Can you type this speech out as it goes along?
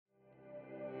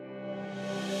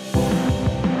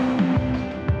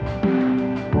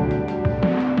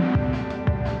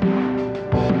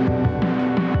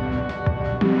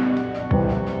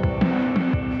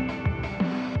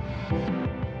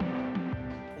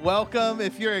Welcome.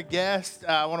 If you're a guest,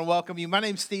 I want to welcome you. My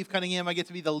name's Steve Cunningham. I get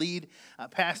to be the lead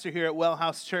pastor here at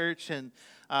Wellhouse Church, and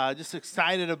just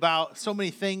excited about so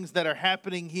many things that are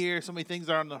happening here. So many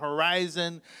things are on the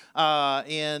horizon,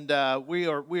 and we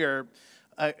are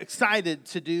excited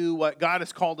to do what God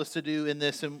has called us to do in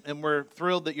this, and we're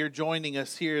thrilled that you're joining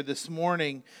us here this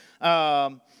morning.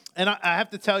 And I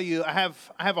have to tell you, I have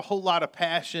a whole lot of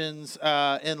passions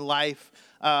in life.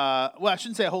 Well, I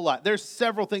shouldn't say a whole lot. There's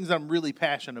several things I'm really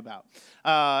passionate about.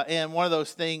 And one of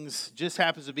those things just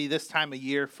happens to be this time of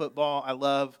year, football. I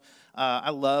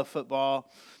love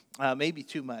football. Maybe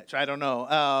too much. I don't know.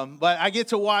 But I get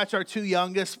to watch our two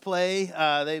youngest play.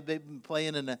 They've been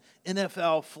playing in the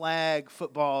NFL flag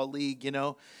football league, you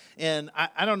know. And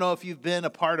I don't know if you've been a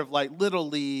part of like little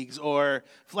leagues or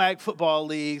flag football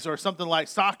leagues or something like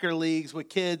soccer leagues with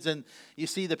kids, and you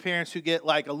see the parents who get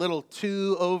like a little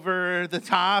too over the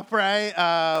top, right?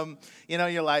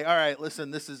 You're like, all right,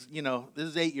 listen, this is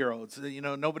 8-year-olds.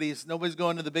 Nobody's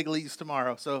going to the big leagues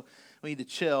tomorrow, so we need to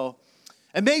chill.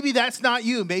 And maybe that's not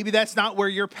you. Maybe that's not where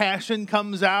your passion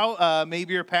comes out.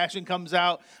 Maybe your passion comes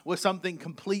out with something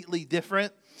completely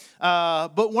different.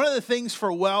 But one of the things for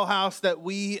Wellhouse that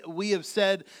we have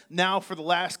said now for the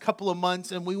last couple of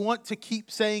months, and we want to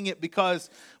keep saying it because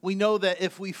we know that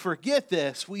if we forget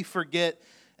this, we forget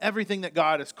everything that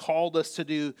God has called us to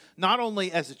do, not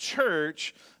only as a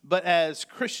church, but as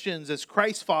Christians, as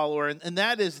Christ followers, and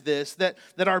that is this, that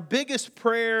our biggest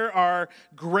prayer, our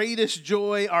greatest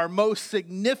joy, our most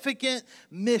significant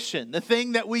mission, the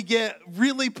thing that we get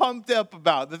really pumped up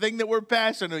about, the thing that we're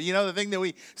passionate, the thing that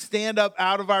we stand up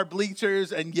out of our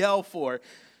bleachers and yell for,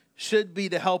 should be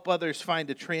to help others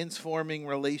find a transforming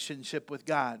relationship with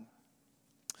God.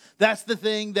 That's the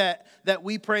thing that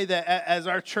we pray that as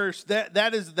our church,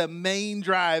 that is the main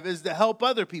drive, is to help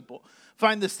other people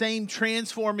find the same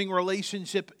transforming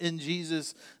relationship in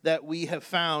Jesus that we have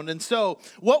found. And so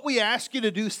what we asked you to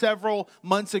do several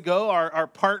months ago, our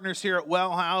partners here at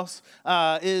Wellhouse,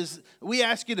 is we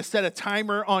ask you to set a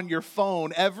timer on your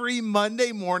phone every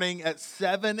Monday morning at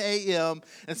 7 a.m.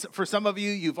 And so for some of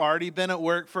you, you've already been at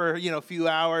work for a few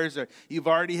hours, or you've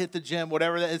already hit the gym,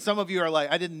 whatever that. And some of you are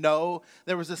like, I didn't know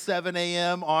there was a 7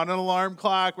 a.m. on an alarm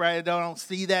clock, right? I don't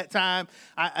see that time.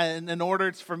 And in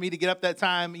order for me to get up that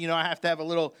time, I have to have a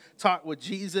little talk with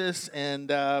Jesus,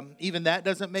 and even that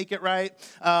doesn't make it right.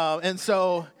 And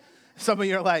so some of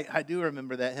you are like, I do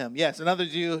remember that hymn. Yes, and others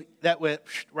of you, that went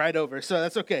right over, so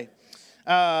that's okay.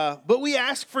 But we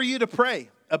ask for you to pray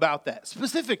about that,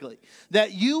 specifically,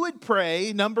 that you would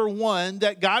pray, number one,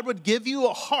 that God would give you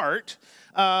a heart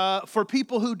for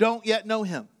people who don't yet know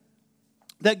Him.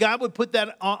 That God would put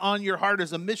that on your heart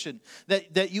as a mission,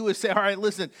 that you would say, all right,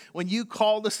 listen, when you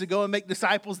called us to go and make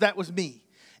disciples, that was me.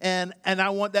 And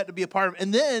I want that to be a part of it.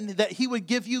 And then that He would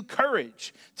give you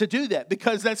courage to do that,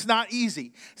 because that's not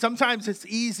easy. Sometimes it's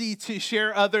easy to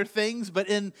share other things, but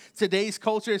in today's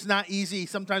culture, it's not easy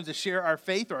sometimes to share our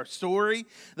faith or our story,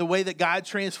 the way that God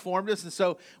transformed us. And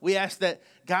so we ask that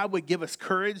God would give us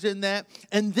courage in that.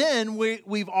 And then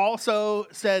we've also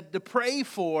said to pray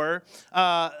for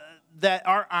that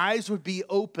our eyes would be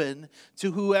open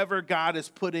to whoever God is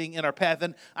putting in our path.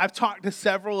 And I've talked to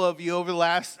several of you over the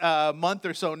last month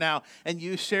or so now, and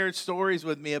you shared stories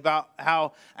with me about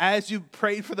how as you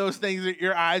prayed for those things, that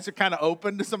your eyes are kind of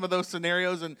open to some of those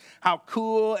scenarios, and how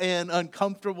cool and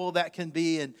uncomfortable that can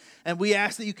be. And we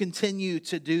ask that you continue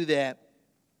to do that.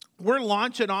 We're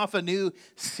launching off a new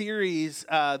series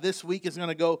this week. Is going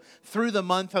to go through the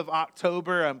month of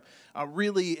October. I'm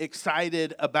really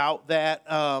excited about that.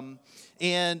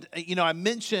 And I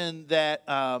mentioned that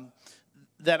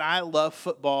I love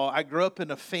football. I grew up in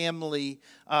a family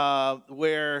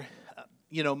where,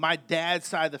 my dad's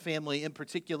side of the family in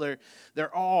particular,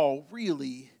 they're all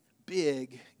really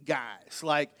big guys.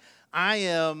 Like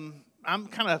I'm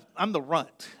the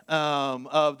runt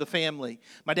of the family.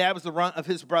 My dad was the runt of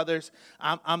his brothers.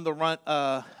 I'm the runt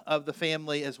of the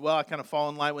family as well. I kind of fall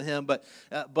in line with him.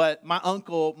 But my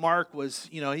uncle Mark was,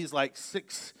 he's like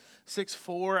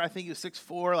 6'4". I think he was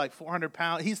 6'4", like 400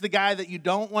 pounds. He's the guy that you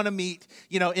don't want to meet,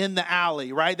 in the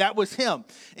alley, right? That was him.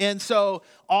 And so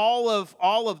all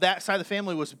of that side of the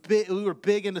family was big. We were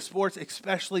big into sports,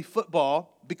 especially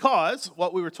football, because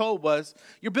what we were told was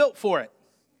you're built for it.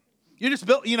 You're just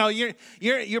built,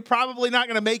 you're probably not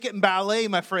going to make it in ballet,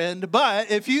 my friend.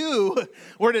 But if you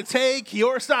were to take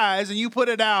your size and you put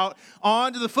it out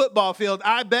onto the football field,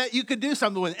 I bet you could do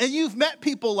something with it. And you've met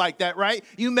people like that, right?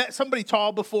 You met somebody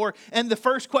tall before, and the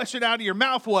first question out of your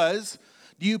mouth was,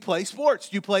 do you play sports?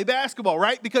 Do you play basketball,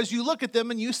 right? Because you look at them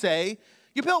and you say,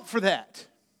 you're built for that.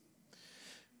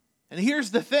 And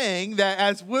here's the thing that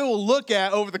as we'll look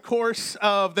at over the course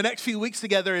of the next few weeks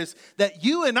together is that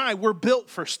you and I were built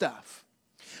for stuff.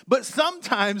 But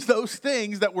sometimes those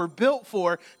things that we're built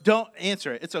for don't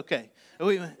answer it. It's okay.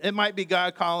 It might be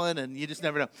God calling and you just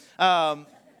never know.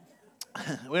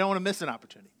 We don't want to miss an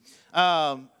opportunity.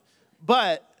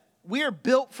 But we are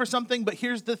built for something, but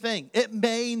here's the thing. It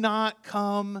may not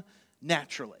come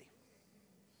naturally.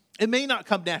 It may not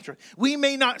come naturally. We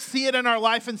may not see it in our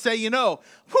life and say,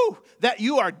 that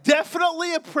you are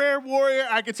definitely a prayer warrior.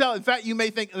 I can tell. In fact, you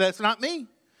may think, that's not me.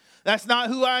 That's not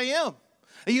who I am.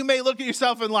 And you may look at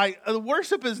yourself and like,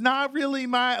 worship is not really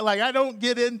I don't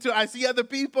get into, I see other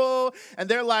people and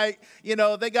they're like,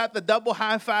 they got the double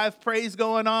high five praise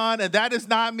going on. And that is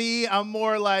not me. I'm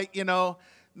more like,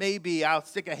 maybe I'll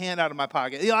stick a hand out of my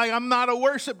pocket. I'm not a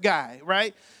worship guy,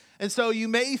 right? And so you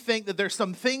may think that there's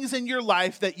some things in your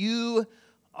life that you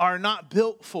are not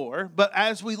built for. But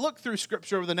as we look through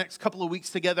Scripture over the next couple of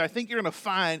weeks together, I think you're going to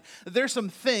find that there's some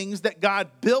things that God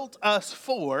built us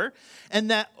for, and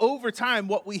that over time,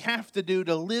 what we have to do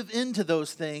to live into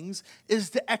those things is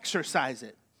to exercise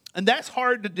it. And that's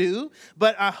hard to do,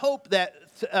 but I hope that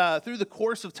through the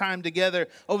course of time together,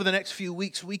 over the next few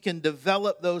weeks, we can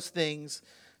develop those things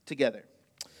together.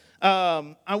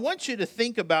 I want you to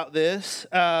think about this,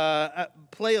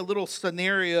 play a little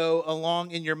scenario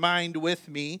along in your mind with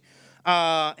me.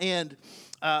 My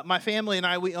family and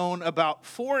I, we own about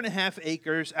 4.5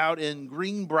 acres out in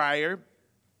Greenbrier,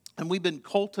 and we've been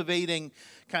cultivating,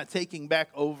 kind of taking back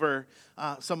over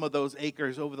some of those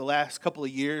acres over the last couple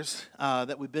of years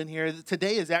that we've been here.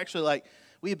 Today is actually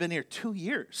we have been here 2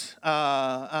 years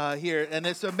here, and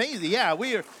it's amazing. Yeah,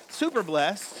 we are super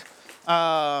blessed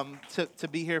to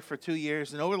be here for 2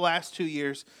 years. And over the last 2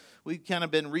 years, we've kind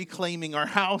of been reclaiming our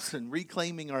house and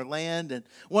reclaiming our land. And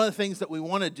one of the things that we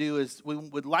want to do is we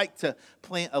would like to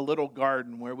plant a little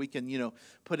garden where we can,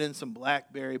 put in some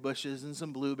blackberry bushes and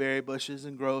some blueberry bushes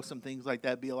and grow some things like that.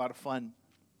 It'd be a lot of fun,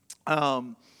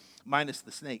 minus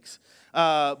the snakes.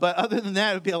 But other than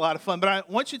that, it would be a lot of fun. But I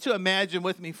want you to imagine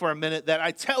with me for a minute that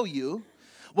I tell you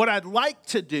what I'd like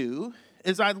to do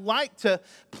is I'd like to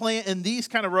plant in these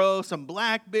kind of rows some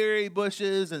blackberry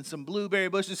bushes and some blueberry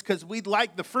bushes because we'd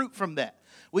like the fruit from that.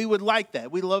 We would like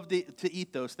that. We love to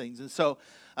eat those things. And so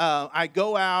I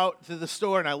go out to the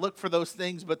store and I look for those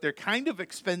things, but they're kind of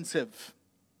expensive.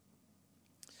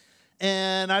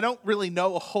 And I don't really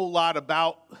know a whole lot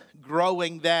about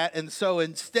growing that. And so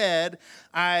instead,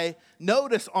 I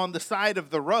notice on the side of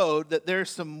the road that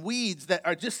there's some weeds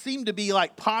that just seem to be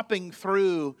popping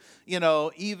through,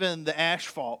 even the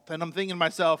asphalt. And I'm thinking to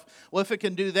myself, well, if it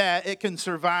can do that, it can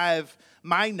survive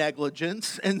my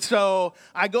negligence. And so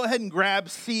I go ahead and grab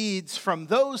seeds from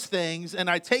those things,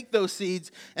 and I take those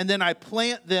seeds, and then I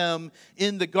plant them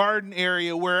in the garden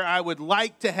area where I would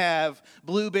like to have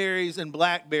blueberries and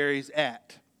blackberries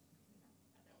at.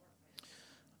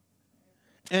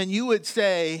 And you would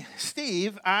say,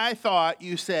 Steve, I thought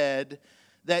you said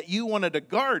that you wanted a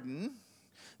garden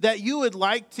that you would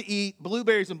like to eat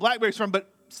blueberries and blackberries from.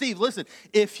 But Steve, listen,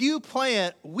 if you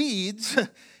plant weeds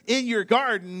in your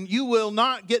garden, you will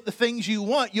not get the things you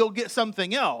want. You'll get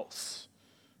something else.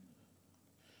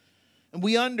 And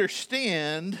we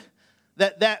understand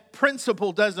that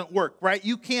principle doesn't work, right?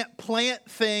 You can't plant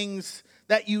things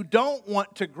that you don't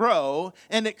want to grow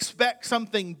and expect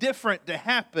something different to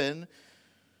happen.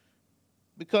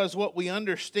 Because what we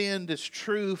understand is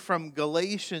true from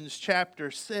Galatians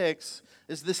chapter 6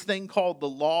 is this thing called the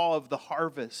law of the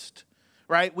harvest,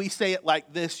 right? We say it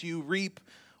like this: you reap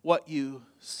what you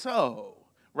sow,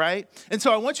 right? And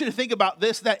so I want you to think about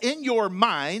this, that in your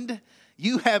mind,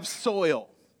 you have soil.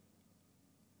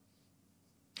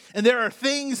 And there are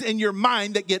things in your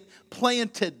mind that get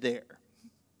planted there.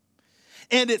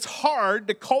 And it's hard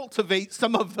to cultivate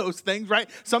some of those things, right?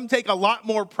 Some take a lot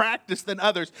more practice than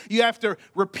others. You have to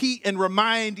repeat and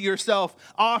remind yourself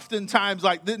oftentimes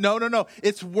no.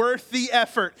 It's worth the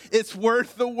effort. It's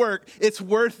worth the work. It's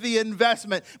worth the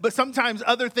investment. But sometimes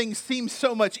other things seem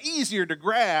so much easier to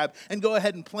grab and go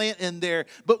ahead and plant in there.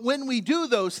 But when we do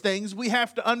those things, we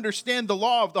have to understand the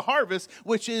law of the harvest,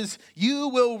 which is you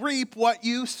will reap what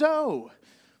you sow.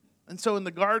 And so in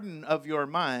the garden of your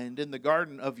mind, in the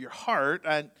garden of your heart,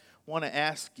 I want to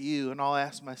ask you, and I'll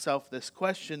ask myself this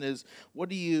question is, what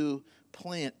do you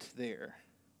plant there?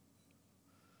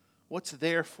 What's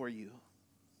there for you?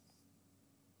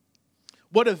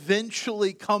 What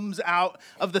eventually comes out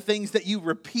of the things that you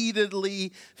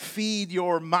repeatedly feed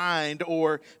your mind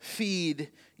or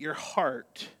feed your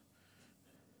heart?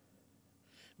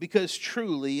 Because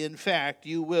truly, in fact,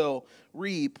 you will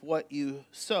reap what you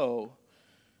sow.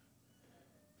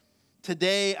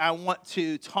 today I want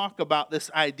to talk about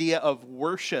this idea of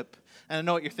worship. And I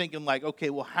know what you're thinking, like, okay,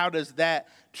 well, how does that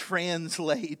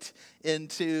translate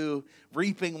into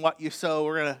reaping what you sow?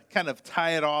 We're going to kind of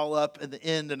tie it all up in the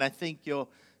end, and I think you'll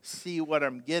see what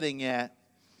I'm getting at.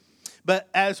 But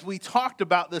as we talked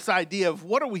about this idea of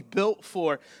what are we built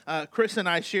for, Chris and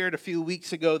I shared a few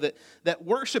weeks ago that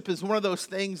worship is one of those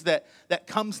things that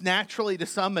comes naturally to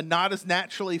some and not as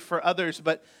naturally for others.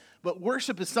 But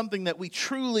worship is something that we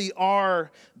truly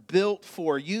are built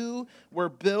for. You were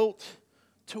built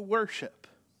to worship.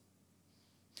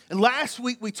 And last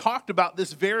week we talked about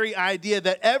this very idea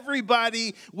that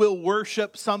everybody will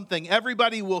worship something.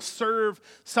 Everybody will serve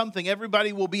something.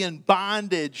 Everybody will be in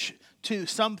bondage to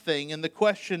something. And the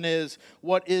question is,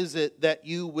 what is it that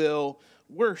you will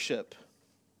worship?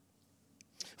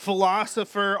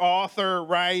 Philosopher, author,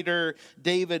 writer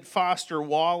David Foster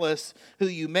Wallace, who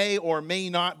you may or may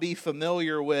not be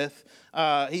familiar with,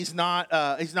 he's not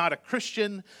a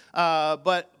Christian,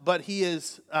 but he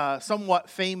is somewhat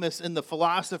famous in the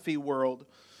philosophy world.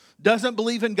 Doesn't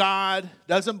believe in God,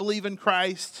 doesn't believe in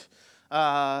Christ,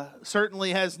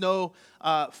 certainly has no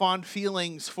fond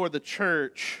feelings for the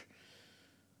church.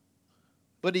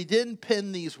 But he didn't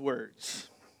pen these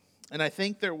words, and I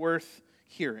think they're worth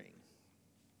hearing.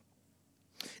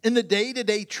 In the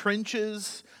day-to-day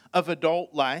trenches of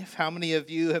adult life, how many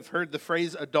of you have heard the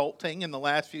phrase adulting in the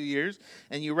last few years,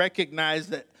 and you recognize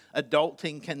that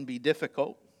adulting can be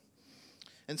difficult?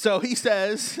 And so he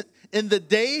says, in the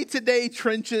day-to-day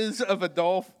trenches of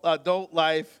adult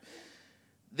life,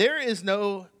 there is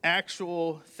no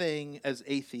actual thing as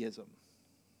atheism.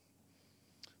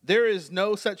 There is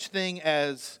no such thing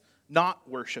as not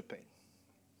worshiping.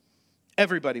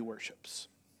 Everybody worships.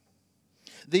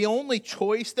 The only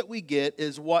choice that we get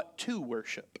is what to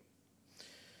worship.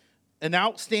 An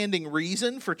outstanding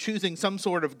reason for choosing some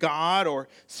sort of God or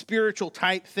spiritual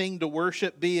type thing to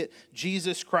worship, be it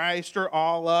Jesus Christ or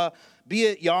Allah, be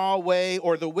it Yahweh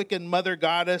or the Wiccan mother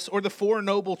goddess or the Four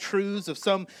Noble Truths of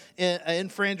some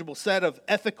infrangible set of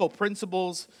ethical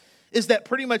principles, is that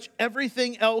pretty much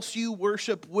everything else you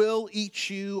worship will eat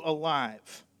you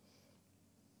alive.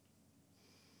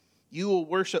 You will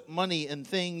worship money and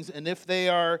things, and if they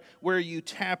are where you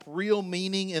tap real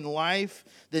meaning in life,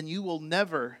 then you will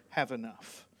never have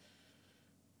enough.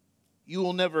 You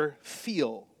will never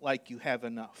feel like you have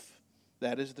enough.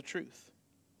 That is the truth.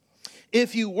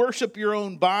 If you worship your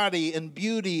own body and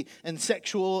beauty and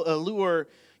sexual allure,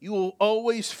 you will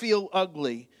always feel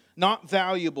ugly, not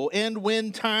valuable. And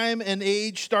when time and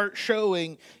age start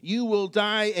showing, you will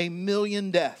die a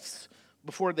million deaths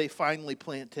before they finally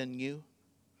plant in you.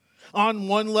 On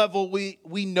one level,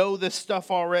 we know this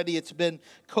stuff already. It's been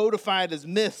codified as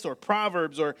myths or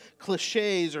proverbs or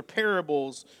cliches or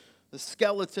parables, the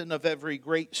skeleton of every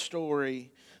great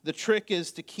story. The trick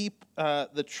is to keep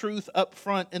the truth up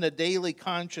front in a daily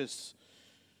conscience.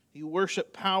 You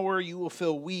worship power, you will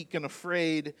feel weak and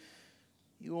afraid.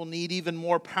 You will need even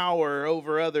more power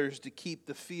over others to keep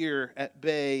the fear at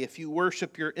bay. If you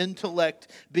worship your intellect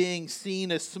being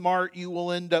seen as smart, you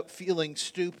will end up feeling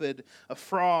stupid, a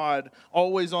fraud,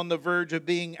 always on the verge of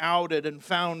being outed and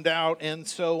found out, and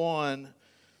so on.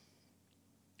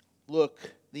 Look,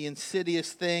 the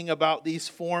insidious thing about these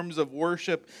forms of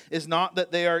worship is not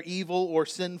that they are evil or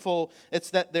sinful, it's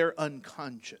that they're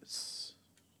unconscious.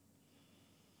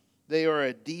 They are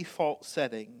a default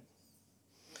setting.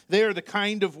 They are the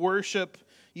kind of worship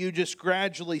you just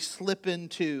gradually slip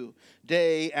into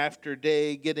day after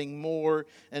day, getting more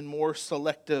and more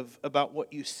selective about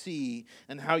what you see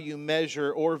and how you measure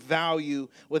or value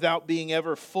without being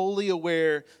ever fully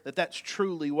aware that that's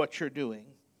truly what you're doing.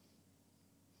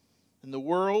 In the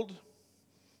world,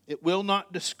 it will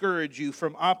not discourage you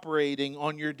from operating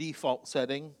on your default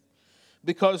setting,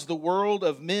 because the world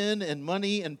of men and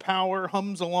money and power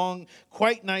hums along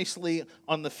quite nicely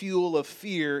on the fuel of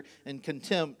fear and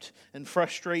contempt and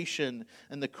frustration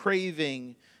and the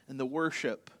craving and the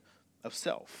worship of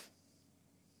self.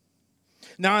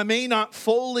 Now, I may not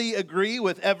fully agree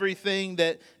with everything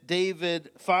that David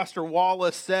Foster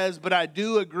Wallace says, but I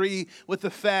do agree with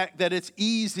the fact that it's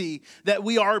easy, that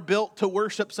we are built to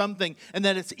worship something, and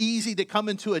that it's easy to come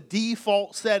into a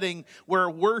default setting where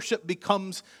worship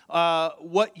becomes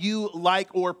what you like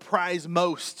or prize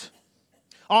most.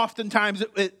 Oftentimes,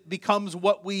 it becomes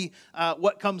what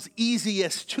comes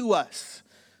easiest to us,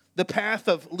 the path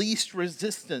of least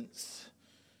resistance.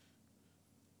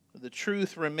 The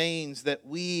truth remains that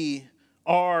we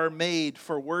are made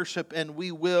for worship, and we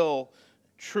will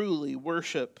truly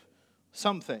worship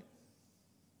something.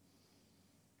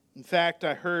 In fact,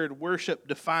 I heard worship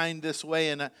defined this way,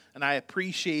 and I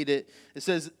appreciate it. It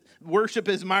says, Worship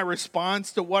is my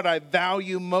response to what I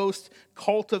value most,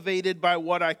 cultivated by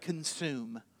what I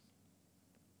consume.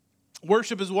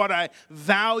 Worship is what I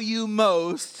value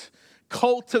most,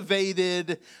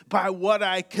 cultivated by what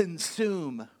I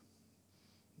consume.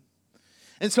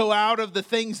 And so out of the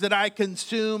things that I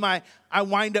consume, I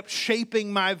wind up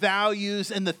shaping my values,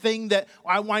 and the thing that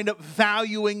I wind up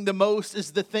valuing the most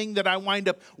is the thing that I wind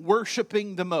up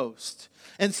worshiping the most.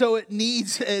 And so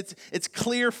it's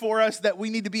clear for us that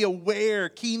we need to be aware,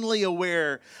 keenly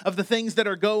aware of the things that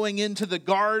are going into the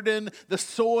garden, the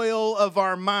soil of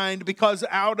our mind, because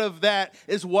out of that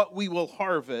is what we will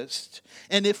harvest.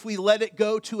 And if we let it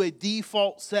go to a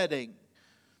default setting,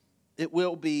 it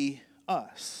will be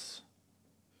us.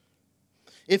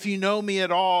 If you know me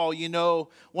at all, you know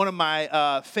one of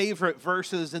my favorite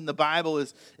verses in the Bible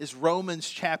is Romans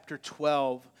chapter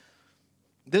 12.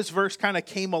 This verse kind of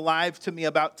came alive to me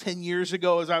about 10 years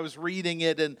ago as I was reading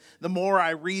it. And the more I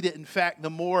read it, in fact,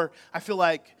 the more I feel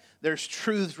like there's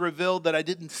truths revealed that I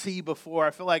didn't see before.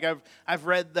 I feel like I've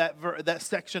read that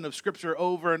section of Scripture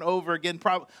over and over again,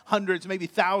 probably hundreds, maybe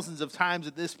thousands of times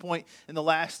at this point in the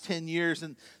last 10 years.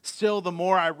 And still, the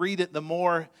more I read it, the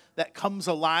more that comes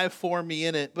alive for me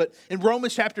in it. But in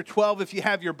Romans chapter 12, if you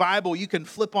have your Bible, you can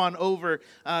flip on over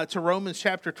to Romans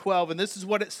chapter 12. And this is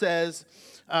what it says.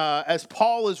 As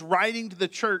Paul is writing to the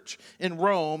church in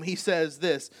Rome, he says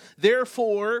this: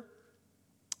 "Therefore,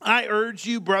 I urge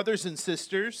you, brothers and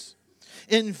sisters,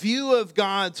 in view of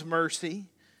God's mercy,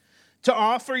 to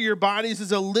offer your bodies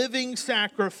as a living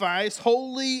sacrifice,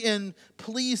 holy and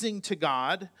pleasing to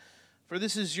God, for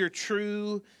this is your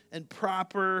true and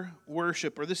proper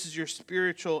worship," or this is your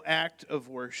spiritual act of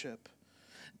worship.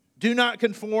 "Do not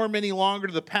conform any longer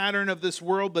to the pattern of this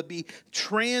world, but be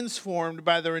transformed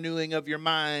by the renewing of your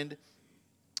mind.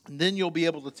 And then you'll be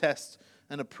able to test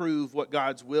and approve what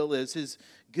God's will is, His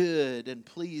good and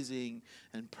pleasing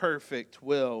and perfect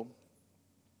will."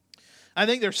 I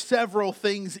think there's several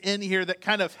things in here that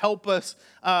kind of help us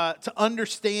to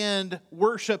understand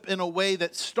worship in a way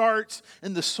that starts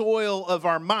in the soil of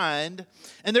our mind.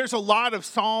 And there's a lot of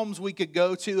Psalms we could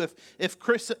go to. If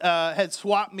Chris had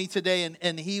swapped me today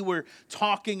and he were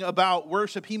talking about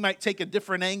worship, he might take a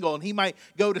different angle and he might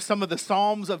go to some of the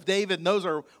Psalms of David, and those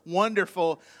are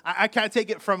wonderful. I kind of take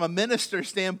it from a minister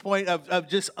standpoint of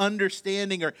just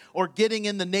understanding or getting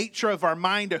in the nature of our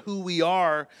mind of who we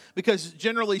are, because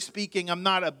generally speaking, I'm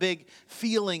not a big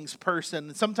feelings person.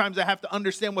 And sometimes I have to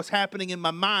understand what's happening in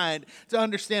my mind to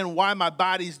understand why my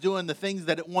body's doing the things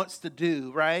that it wants to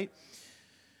do, right?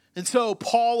 And so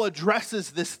Paul addresses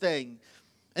this thing,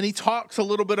 and he talks a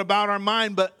little bit about our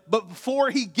mind, but before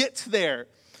he gets there,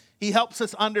 he helps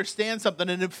us understand something.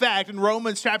 And in fact, in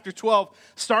Romans chapter 12,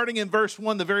 starting in verse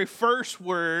 1, the very first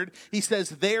word, he says,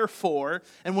 "Therefore."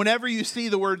 And whenever you see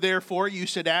the word "therefore," you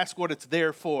should ask what it's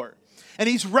there for. And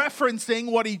he's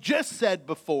referencing what he just said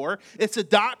before. It's a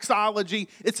doxology,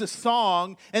 it's a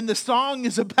song, and the song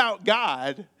is about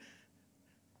God.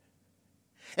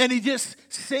 And he just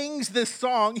sings this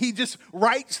song, he just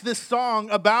writes this song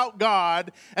about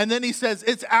God, and then he says,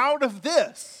 it's out of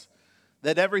this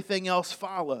that everything else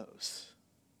follows.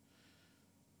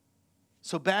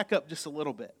 So back up just a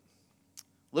little bit.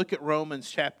 Look at Romans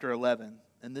chapter 11,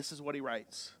 and this is what he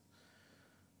writes.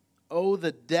 "Oh,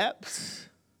 the depths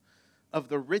of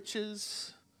the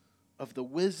riches of the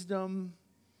wisdom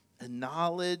and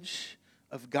knowledge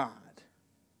of God.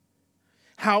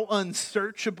 How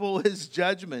unsearchable His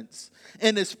judgments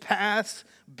and His paths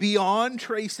beyond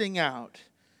tracing out.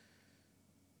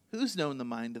 Who's known the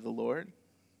mind of the Lord?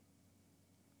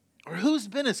 Or who's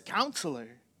been His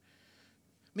counselor?"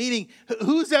 Meaning,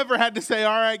 who's ever had to say,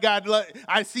 "All right, God,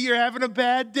 I see you're having a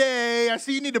bad day. I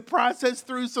see you need to process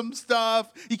through some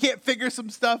stuff. You can't figure some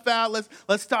stuff out.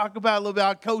 Let's talk about it a little bit.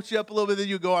 I'll coach you up a little bit, then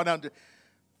you go on down to..."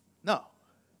 No.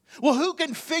 Well, who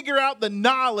can figure out the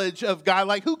knowledge of God?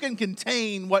 Like, who can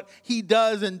contain what He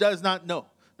does and does not know?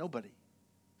 Nobody.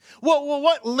 Well,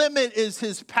 what limit is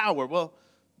His power? Well,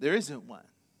 there isn't one.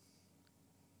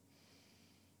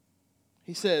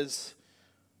 He says,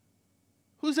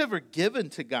 who's ever given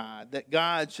to God that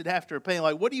God should have to repay?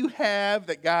 Like, what do you have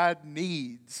that God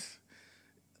needs?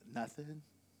 Nothing.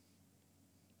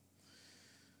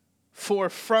 For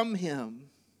from Him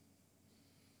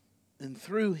and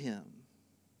through Him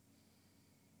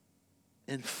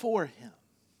and for Him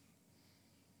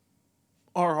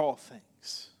are all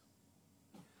things.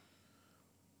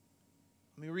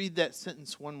 Let me read that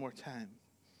sentence one more time.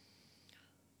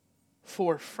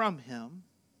 For from Him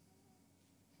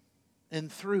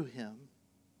and through Him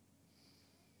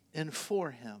and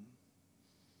for Him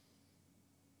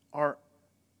are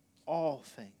all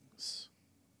things.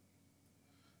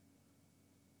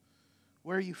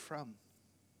 Where are you from?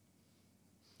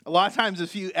 A lot of times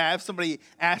if you have somebody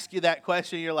ask you that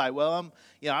question, you're like, well,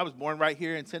 I was born right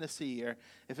here in Tennessee. Or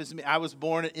if it's me, I was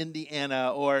born in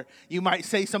Indiana. Or you might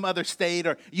say some other state,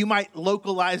 or you might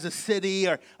localize a city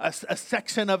or a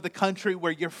section of the country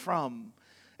where you're from.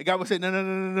 And God will say,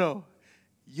 no.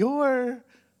 You're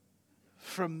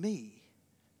from me.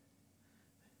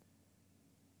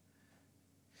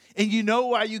 And you know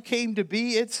why you came to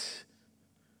be? It's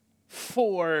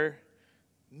for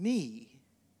me.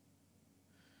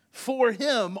 For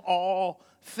him, all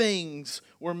things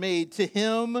were made. To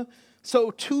him, so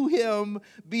to him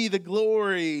be the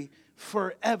glory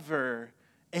forever.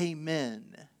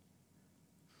 Amen.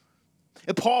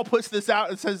 And Paul puts this out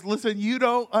and says, listen, you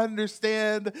don't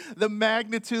understand the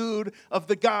magnitude of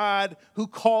the God who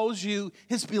calls you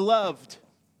his beloved.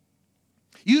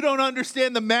 You don't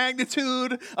understand the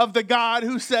magnitude of the God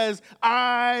who says,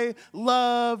 I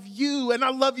love you. And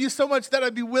I love you so much that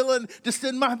I'd be willing to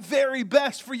send my very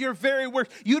best for your very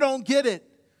worst. You don't get it.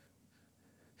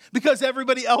 Because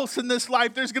everybody else in this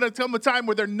life, there's going to come a time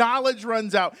where their knowledge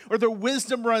runs out, or their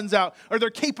wisdom runs out, or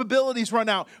their capabilities run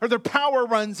out, or their power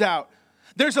runs out.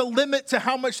 There's a limit to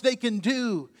how much they can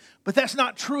do. But that's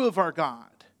not true of our God.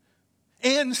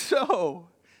 And so,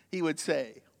 he would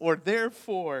say, or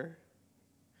therefore,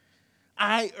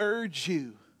 I urge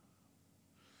you,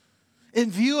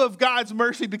 in view of God's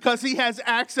mercy, because he has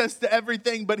access to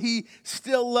everything, but he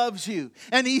still loves you.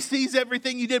 And he sees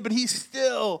everything you did, but he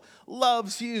still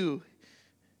loves you,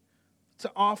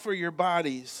 to offer your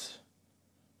bodies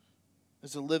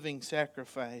as a living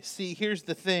sacrifice. See, here's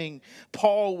the thing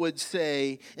Paul would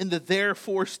say in the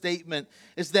therefore statement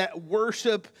is that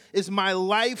worship is my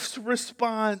life's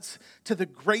response to the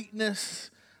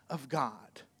greatness of God.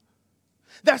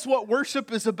 That's what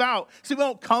worship is about. See, we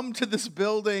don't come to this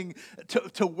building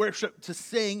to worship, to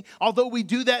sing, although we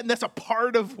do that, and that's a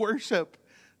part of worship.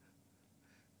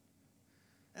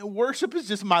 And worship is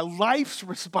just my life's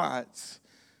response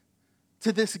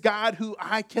to this God who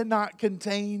I cannot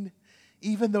contain,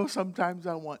 even though sometimes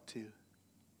I want to.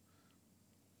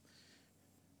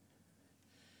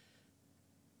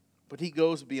 But he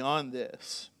goes beyond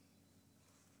this.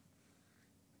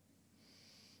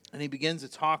 And he begins to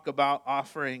talk about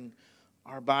offering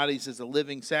our bodies as a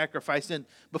living sacrifice. And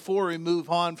before we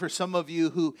move on, for some of you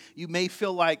who you may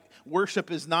feel like worship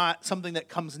is not something that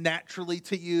comes naturally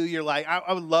to you, you're like,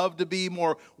 I would love to be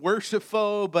more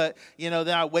worshipful, but then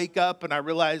I wake up and I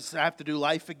realize I have to do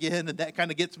life again, and that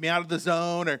kind of gets me out of the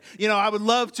zone. Or, I would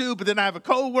love to, but then I have a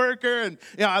coworker, and,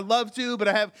 I love to, but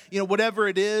I have, whatever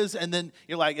it is. And then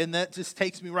you're like, and that just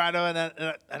takes me right on,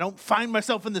 and I don't find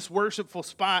myself in this worshipful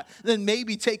spot. Then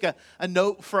maybe take a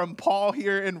note from Paul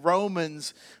here in Romans,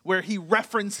 where he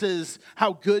references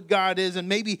how good God is. And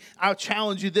maybe I'll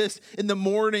challenge you this: in the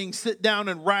morning, sit down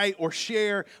and write or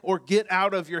share or get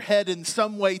out of your head in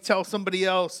some way, tell somebody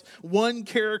else one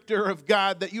character of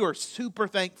God that you are super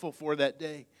thankful for that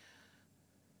day.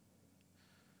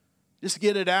 Just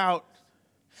get it out.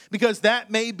 Because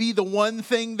that may be the one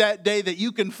thing that day that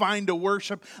you can find to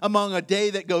worship among a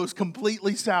day that goes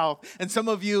completely south. And some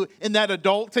of you in that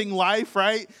adulting life,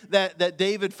 right, that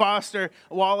David Foster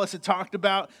Wallace had talked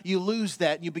about, you lose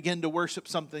that and you begin to worship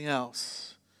something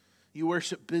else. You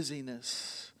worship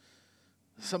busyness.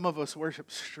 Some of us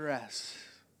worship stress.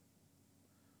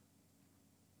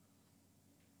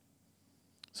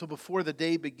 So before the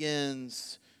day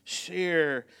begins,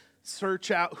 search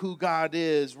out who God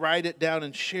is, write it down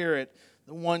and share it.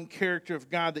 The one character of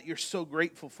God that you're so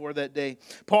grateful for that day.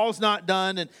 Paul's not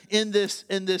done, and in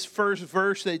this first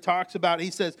verse that he talks about, he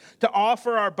says, to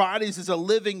offer our bodies as a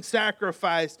living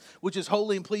sacrifice, which is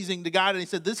holy and pleasing to God. And he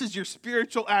said, this is your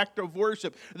spiritual act of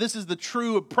worship. This is the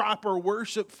true and proper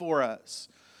worship for us.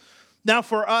 Now,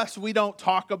 for us, we don't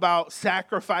talk about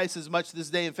sacrifice as much this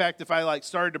day. In fact, if I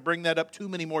started to bring that up too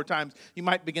many more times, you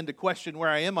might begin to question where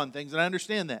I am on things, and I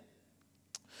understand that.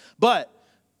 But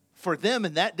for them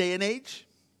in that day and age,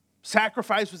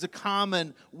 sacrifice was a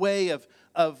common way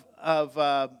of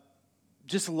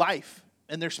just life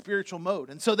and their spiritual mode.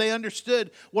 And so they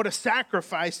understood what a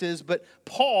sacrifice is, but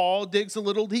Paul digs a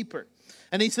little deeper.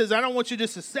 And he says, I don't want you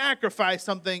just to sacrifice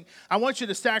something. I want you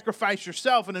to sacrifice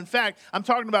yourself. And in fact, I'm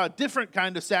talking about a different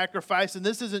kind of sacrifice. And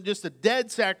this isn't just a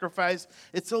dead sacrifice.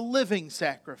 It's a living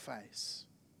sacrifice.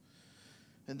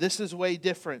 And this is way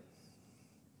different.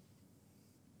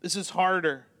 This is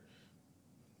harder.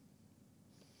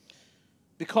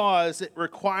 Because it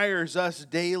requires us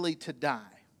daily to die.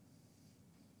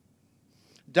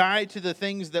 Die to the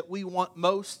things that we want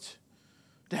most,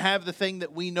 to have the thing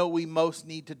that we know we most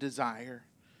need to desire.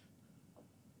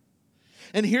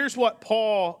 And here's what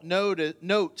Paul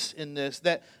notes in this,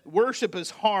 that worship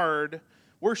is hard,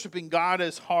 worshiping God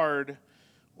is hard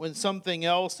when something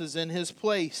else is in his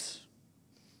place.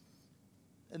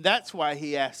 And that's why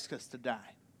he asks us to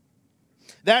die.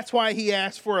 That's why he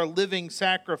asks for a living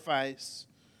sacrifice.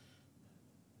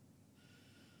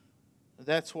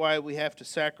 That's why we have to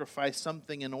sacrifice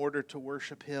something in order to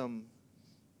worship him.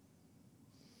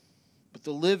 But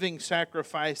the living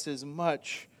sacrifice is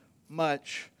much,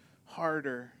 much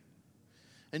harder.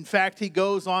 In fact, he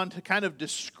goes on to kind of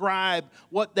describe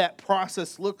what that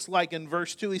process looks like in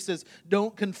verse 2. He says,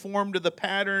 don't conform to the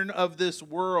pattern of this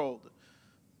world.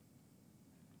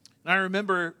 And I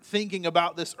remember thinking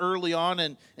about this early on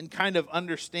and kind of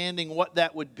understanding what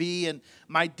that would be. And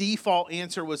my default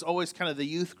answer was always kind of the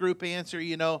youth group answer.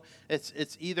 You know,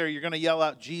 it's either you're going to yell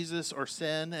out Jesus or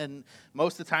sin. And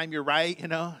most of the time you're right. You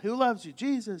know, who loves you?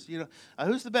 Jesus. You know,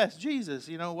 who's the best? Jesus.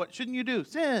 You know, what shouldn't you do?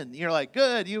 Sin. You're like,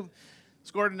 good. You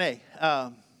scored an A.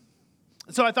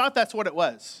 So I thought that's what it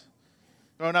was.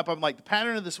 Growing up, I'm like, the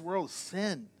pattern of this world is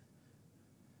sin.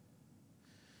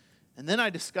 And then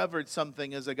I discovered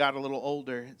something as I got a little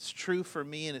older. It's true for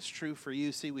me and it's true for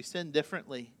you. See, we sin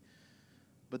differently,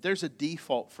 but there's a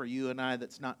default for you and I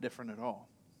that's not different at all.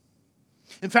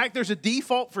 In fact, there's a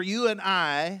default for you and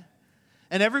I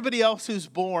and everybody else who's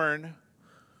born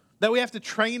that we have to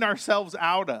train ourselves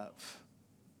out of.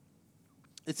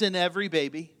 It's in every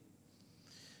baby.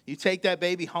 You take that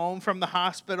baby home from the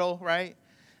hospital, right?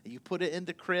 And you put it in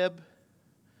the crib,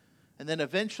 and then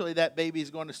eventually that baby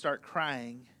is going to start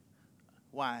crying.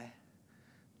 Why?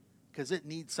 Because it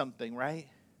needs something, right?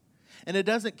 And it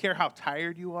doesn't care how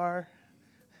tired you are,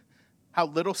 how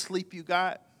little sleep you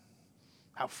got,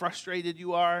 how frustrated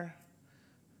you are.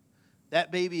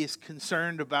 That baby is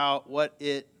concerned about what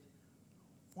it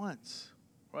wants,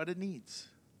 what it needs.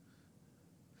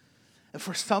 And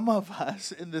for some of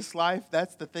us in this life,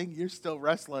 that's the thing you're still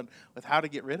wrestling with how to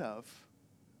get rid of.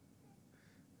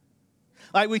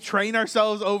 Like we train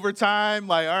ourselves over time,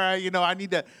 like, all right, you know, I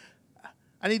need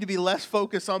to be less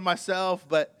focused on myself.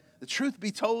 But the truth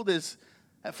be told is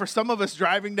that for some of us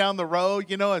driving down the road,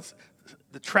 you know, it's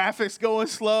the traffic's going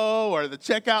slow or the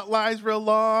checkout line's real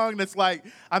long. And it's like,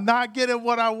 I'm not getting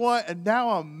what I want and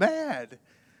now I'm mad.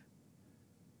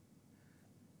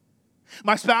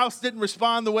 My spouse didn't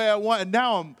respond the way I want and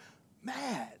now I'm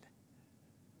mad.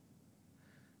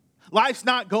 Life's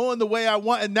not going the way I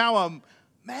want and now I'm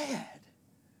mad.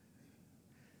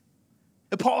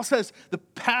 And Paul says the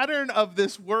pattern of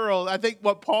this world, I think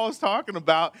what Paul's talking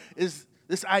about is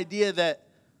this idea that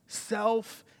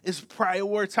self is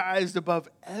prioritized above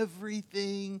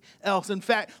everything else. In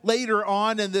fact, later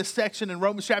on in this section in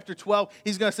Romans chapter 12,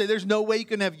 he's going to say there's no way you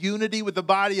can have unity with the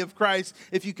body of Christ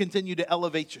if you continue to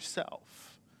elevate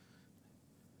yourself.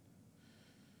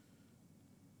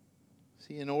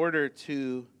 See, in order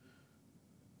to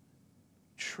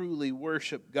truly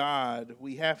worship God,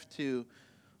 we have to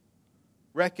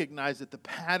recognize that the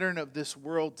pattern of this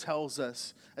world tells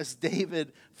us, as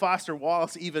David Foster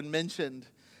Wallace even mentioned,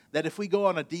 that if we go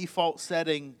on a default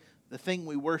setting, the thing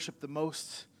we worship the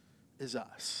most is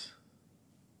us.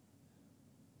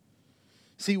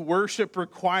 See, worship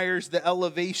requires the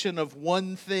elevation of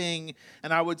one thing,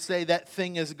 and I would say that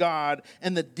thing is God,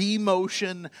 and the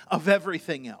demotion of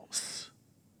everything else.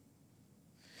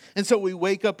 And so we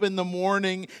wake up in the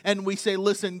morning and we say,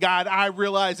 listen, God, I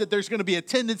realize that there's going to be a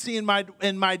tendency in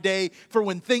my day for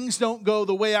when things don't go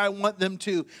the way I want them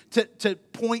to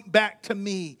point back to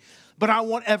me. But I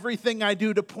want everything I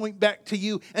do to point back to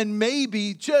you. And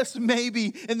maybe, just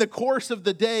maybe, in the course of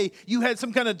the day, you had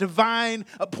some kind of divine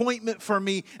appointment for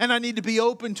me and I need to be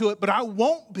open to it. But I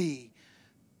won't be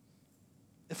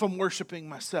if I'm worshiping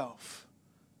myself.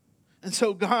 And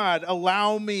so, God,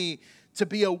 allow me to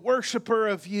be a worshiper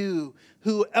of you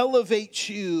who elevates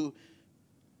you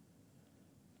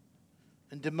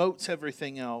and demotes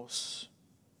everything else.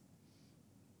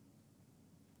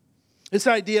 This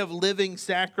idea of living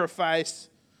sacrifice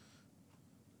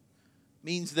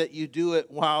means that you do it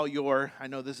while you're, I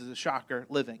know this is a shocker,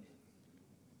 living.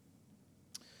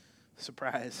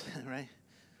 Surprise, right?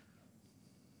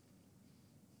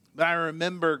 But I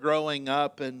remember growing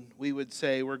up and we would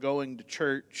say, we're going to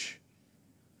church.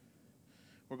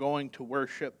 We're going to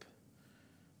worship.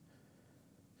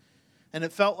 And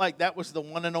it felt like that was the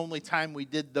one and only time we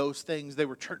did those things. They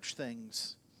were church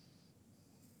things.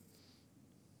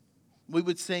 We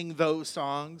would sing those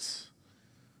songs.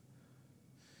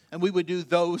 And we would do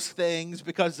those things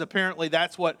because apparently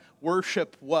that's what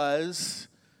worship was.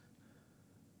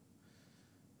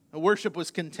 And worship was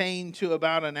contained to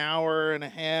about an hour and a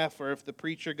half, or if the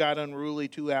preacher got unruly,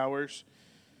 2 hours.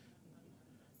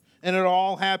 And it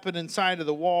all happened inside of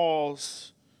the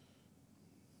walls.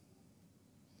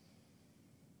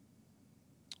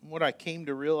 What I came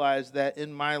to realize that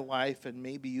in my life, and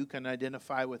maybe you can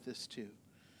identify with this too,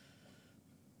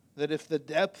 that if the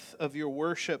depth of your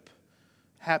worship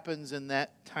happens in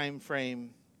that time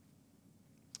frame,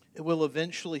 it will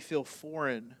eventually feel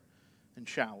foreign and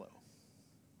shallow.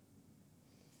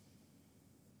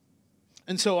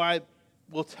 And so I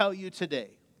will tell you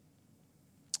today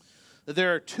that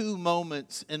there are two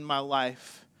moments in my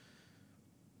life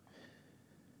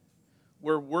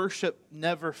where worship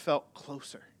never felt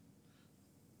closer.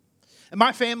 And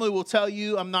my family will tell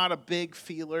you I'm not a big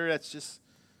feeler. That's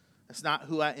not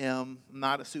who I am. I'm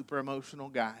not a super emotional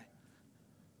guy.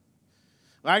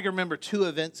 But I can remember two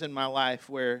events in my life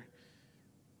where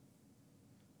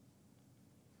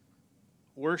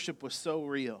worship was so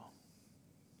real.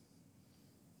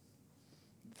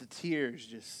 The tears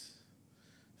just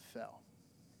fell.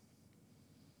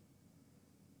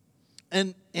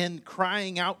 And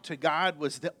crying out to God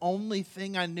was the only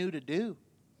thing I knew to do.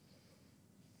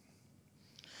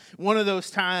 One of those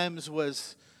times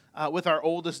was with our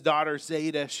oldest daughter,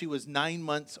 Zeta. She was 9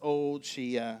 months old.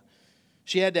 She had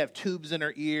to have tubes in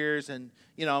her ears, and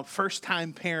first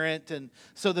time parent. And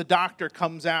so the doctor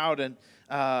comes out, and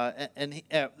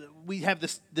we have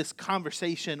this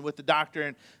conversation with the doctor,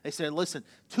 and they said, "Listen,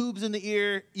 tubes in the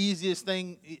ear, easiest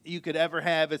thing you could ever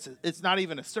have. It's not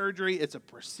even a surgery; it's a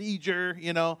procedure.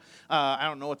 I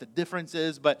don't know what the difference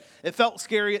is, but it felt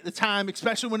scary at the time,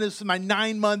 especially when it was my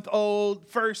 9-month-old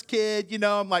first kid.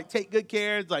 I'm like, take good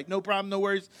care. It's like no problem, no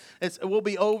worries. We'll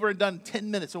be over and done in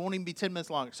 10 minutes. It won't even be 10 minutes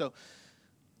longer. So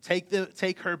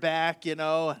take her back.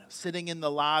 Sitting in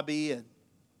the lobby and."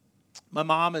 My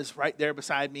mom is right there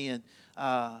beside me, and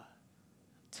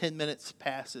 10 minutes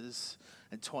passes,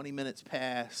 and 20 minutes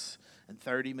pass, and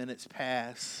 30 minutes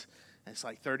pass, and it's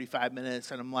like 35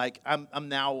 minutes, and I'm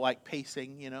now like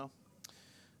pacing,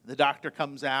 The doctor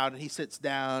comes out, and he sits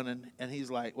down, and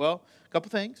he's like, "Well, a couple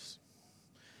things.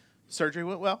 Surgery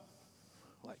went well."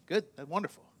 Like, good, that's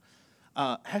wonderful.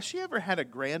 Has she ever had a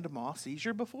grand mal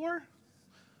seizure before?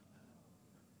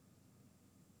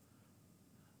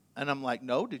 And I'm like,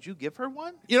 "No, did you give her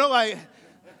one?"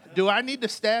 Do I need to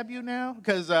stab you now?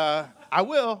 Because I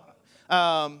will.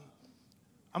 I'm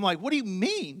like, "What do you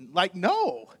mean?" Like,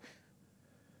 no.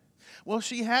 Well,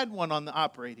 she had one on the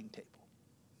operating table.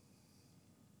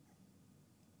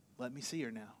 Let me see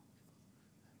her now.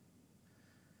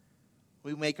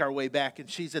 We make our way back, and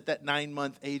she's at that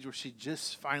 9-month age where she's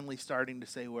just finally starting to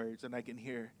say words, and I can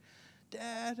hear,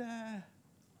 "Dada."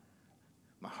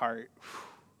 My heart. Whew.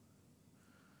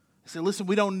 I said, "Listen,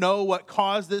 we don't know what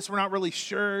caused this. We're not really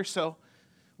sure, so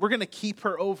we're going to keep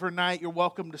her overnight. You're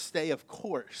welcome to stay, of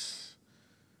course."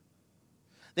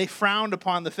 They frowned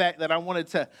upon the fact that I wanted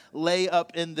to lay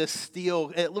up in this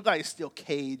steel, it looked like a steel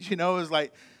cage, it was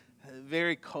like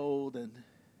very cold, and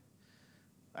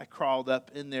I crawled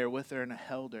up in there with her and I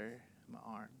held her in my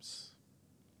arms.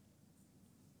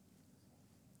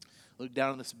 Looked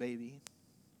down on this baby,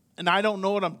 and I don't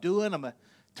know what I'm doing. I'm a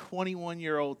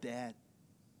 21-year-old dad.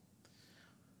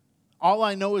 All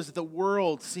I know is that the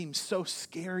world seems so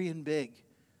scary and big,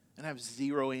 and I have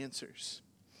zero answers.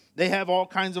 They have all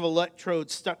kinds of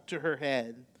electrodes stuck to her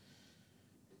head.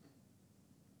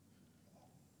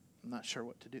 I'm not sure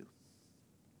what to do.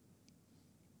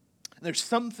 There's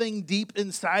something deep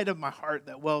inside of my heart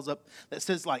that wells up that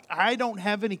says, I don't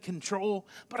have any control,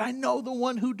 but I know the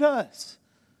one who does.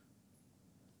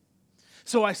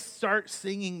 So I start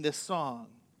singing this song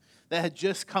that had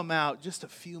just come out just a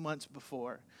few months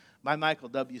before, by Michael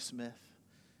W. Smith.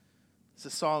 It's the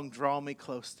song, "Draw Me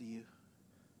Close to You."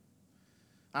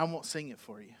 I won't sing it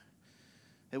for you.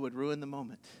 It would ruin the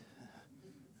moment.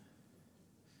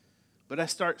 But I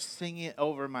start singing it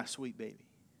over my sweet baby.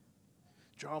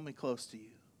 Draw me close to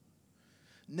you.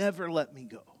 Never let me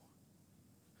go.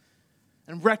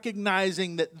 And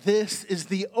recognizing that this is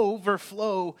the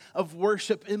overflow of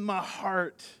worship in my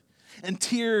heart. And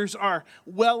tears are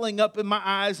welling up in my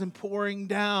eyes and pouring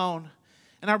down.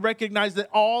 And I recognize that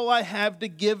all I have to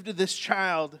give to this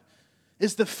child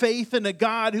is the faith in a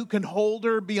God who can hold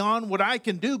her beyond what I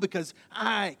can do, because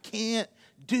I can't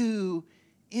do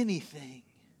anything.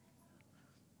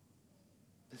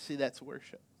 See, that's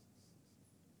worship.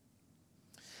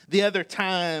 The other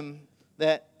time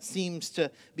that seems to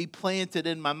be planted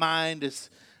in my mind is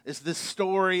is this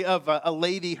story of a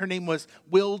lady. Her name was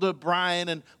Wilda Bryan,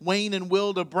 and Wayne and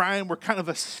Wilda Bryan were kind of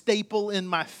a staple in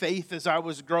my faith as I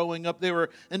was growing up. They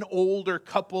were an older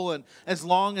couple, and as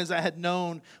long as I had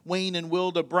known Wayne and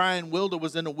Wilda Bryan, Wilda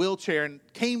was in a wheelchair, and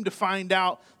came to find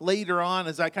out later on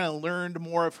as I kind of learned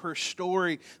more of her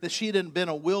story that she hadn't been in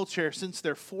a wheelchair since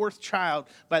their fourth child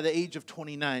by the age of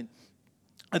 29.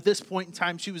 At this point in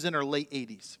time, she was in her late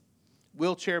 80s,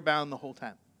 wheelchair bound the whole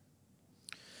time.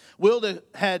 Wilda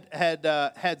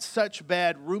had such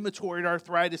bad rheumatoid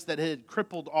arthritis that it had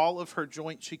crippled all of her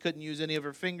joints. She couldn't use any of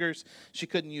her fingers. She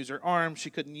couldn't use her arms. She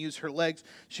couldn't use her legs.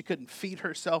 She couldn't feed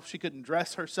herself. She couldn't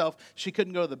dress herself. She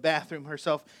couldn't go to the bathroom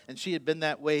herself. And she had been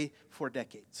that way for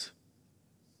decades.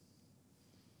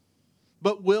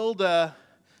 But Wilda,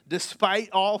 despite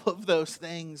all of those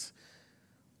things,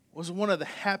 was one of the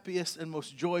happiest and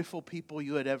most joyful people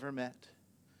you had ever met.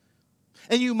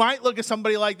 And you might look at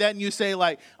somebody like that and you say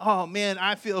like, oh man,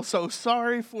 I feel so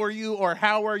sorry for you, or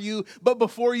how are you? But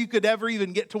before you could ever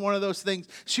even get to one of those things,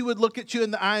 she would look at you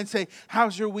in the eye and say,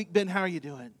 how's your week been? How are you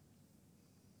doing?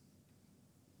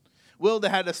 Wilda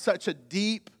had such a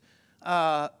deep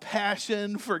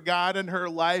passion for God in her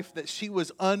life that she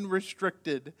was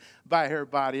unrestricted by her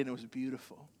body, and it was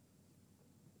beautiful.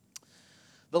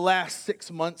 The last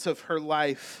 6 months of her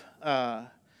life,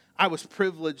 I was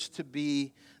privileged to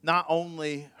be not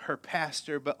only her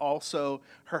pastor, but also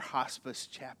her hospice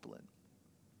chaplain.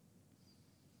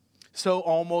 So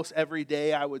almost every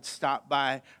day I would stop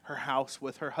by her house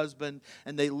with her husband,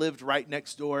 and they lived right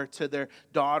next door to their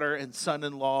daughter and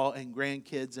son-in-law and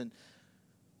grandkids. And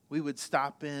we would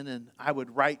stop in, and I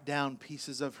would write down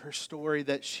pieces of her story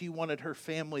that she wanted her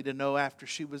family to know after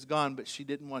she was gone, but she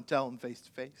didn't want to tell them face to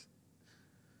face.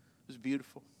 It was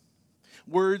beautiful.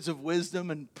 Words of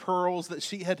wisdom and pearls that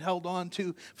she had held on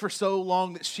to for so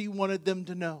long that she wanted them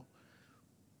to know.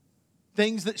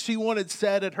 Things that she wanted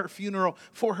said at her funeral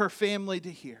for her family to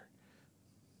hear.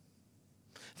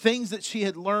 Things that she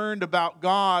had learned about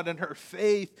God and her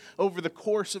faith over the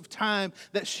course of time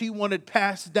that she wanted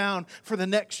passed down for the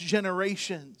next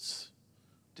generations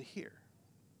to hear.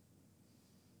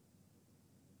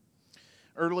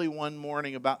 Early one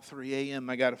morning, about 3 a.m.,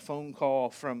 I got a phone call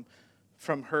from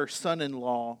her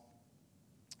son-in-law.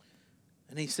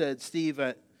 And he said, Steve,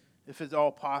 if it's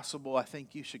all possible, I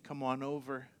think you should come on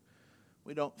over.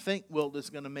 We don't think Wilda's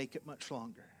going to make it much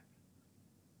longer.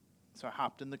 So I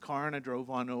hopped in the car and I drove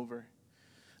on over.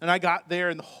 And I got there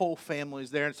and the whole family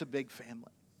was there. It's a big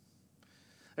family.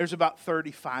 There's about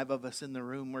 35 of us in the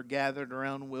room. We're gathered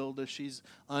around Wilda. She's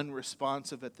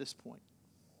unresponsive at this point.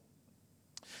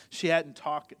 She hadn't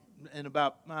talked in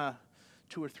about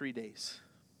 2 or 3 days.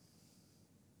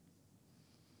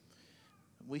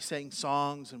 We sang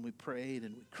songs and we prayed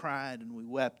and we cried and we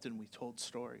wept and we told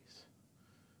stories.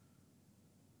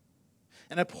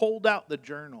 And I pulled out the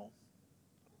journal.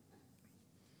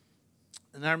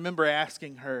 And I remember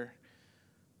asking her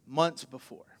months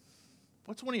before,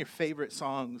 what's one of your favorite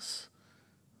songs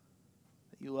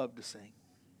that you love to sing?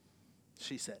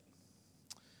 She said,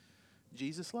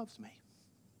 Jesus Loves Me.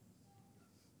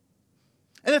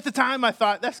 And at the time I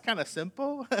thought, that's kind of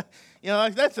simple.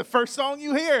 Like that's the first song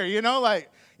you hear, like,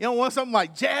 you don't want something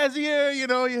like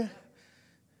jazzier,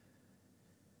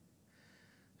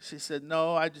 She said,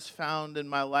 no, I just found in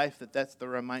my life that that's the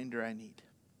reminder I need.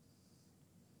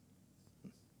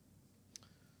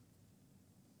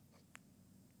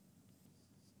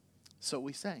 So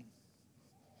we sang,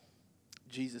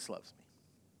 Jesus Loves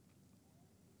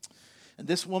Me. And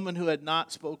this woman who had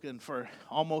not spoken for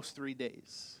almost 3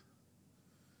 days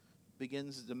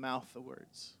begins to mouth the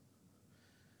words,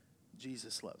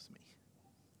 Jesus loves me.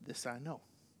 This I know.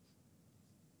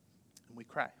 And we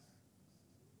cry.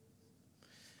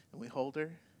 And we hold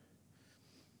her.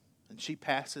 And she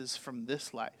passes from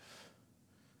this life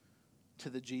to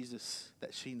the Jesus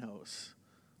that she knows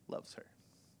loves her.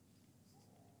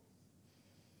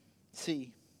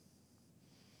 See,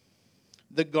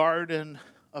 the garden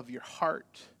of your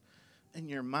heart and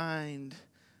your mind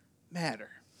matter.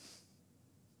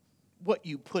 What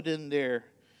you put in there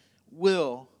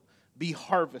will be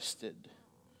harvested.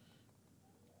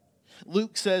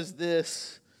 Luke says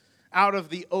this, out of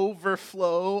the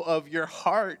overflow of your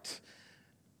heart,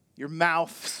 your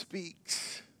mouth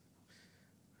speaks,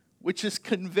 which is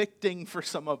convicting for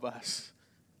some of us.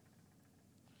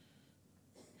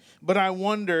 But I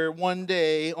wonder one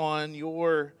day on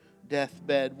your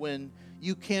deathbed when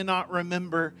you cannot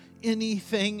remember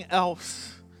anything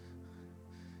else,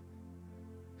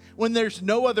 when there's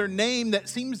no other name that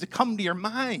seems to come to your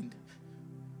mind,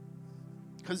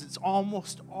 because it's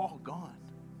almost all gone.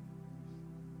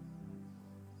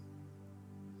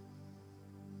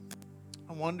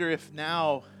 I wonder if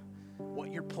now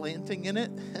what you're planting in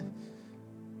it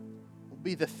will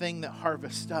be the thing that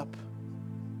harvests up.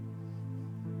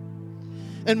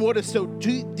 And what is so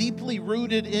deeply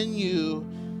rooted in you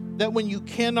that when you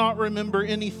cannot remember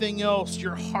anything else,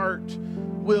 your heart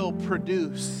will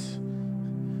produce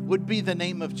would be the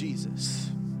name of Jesus.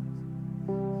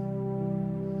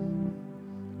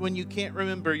 When you can't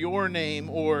remember your name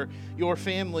or your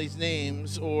family's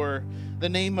names or the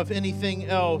name of anything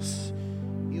else,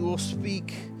 you will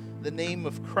speak the name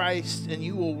of Christ and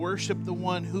you will worship the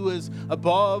one who is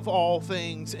above all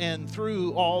things and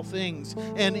through all things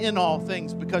and in all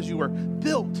things, because you were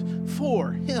built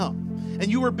for him. And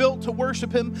you were built to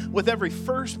worship him with every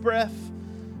first breath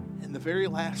and the very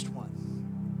last one.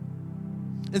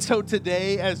 And so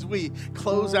today, as we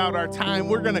close out our time,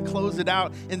 we're going to close it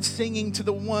out in singing to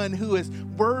the one who is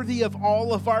worthy of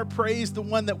all of our praise, the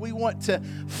one that we want to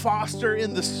foster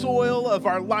in the soil of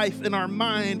our life, in our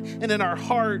mind, and in our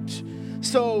heart.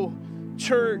 So,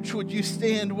 church, would you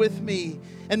stand with me?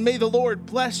 And may the Lord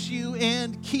bless you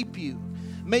and keep you.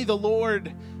 May the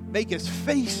Lord make his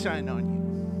face shine on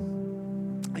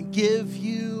you and give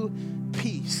you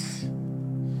peace.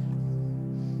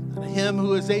 Him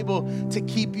who is able to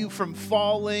keep you from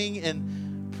falling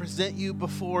and present you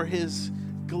before his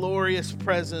glorious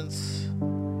presence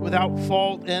without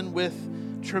fault and with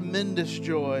tremendous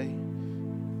joy.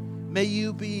 May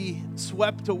you be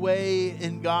swept away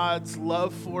in God's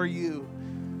love for you,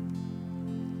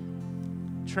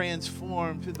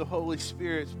 transformed through the Holy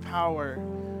Spirit's power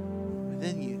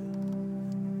within you.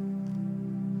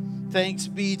 Thanks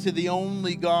be to the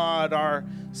only God, our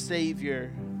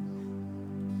Savior,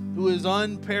 who is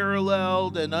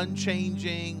unparalleled and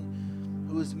unchanging,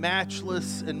 who is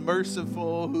matchless and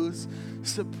merciful, who's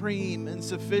supreme and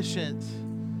sufficient,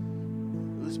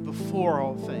 who is before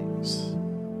all things,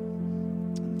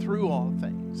 and through all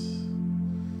things,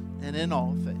 and in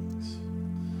all things,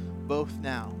 both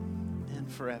now and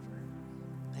forever.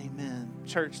 Amen.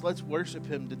 Church, let's worship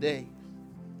him today.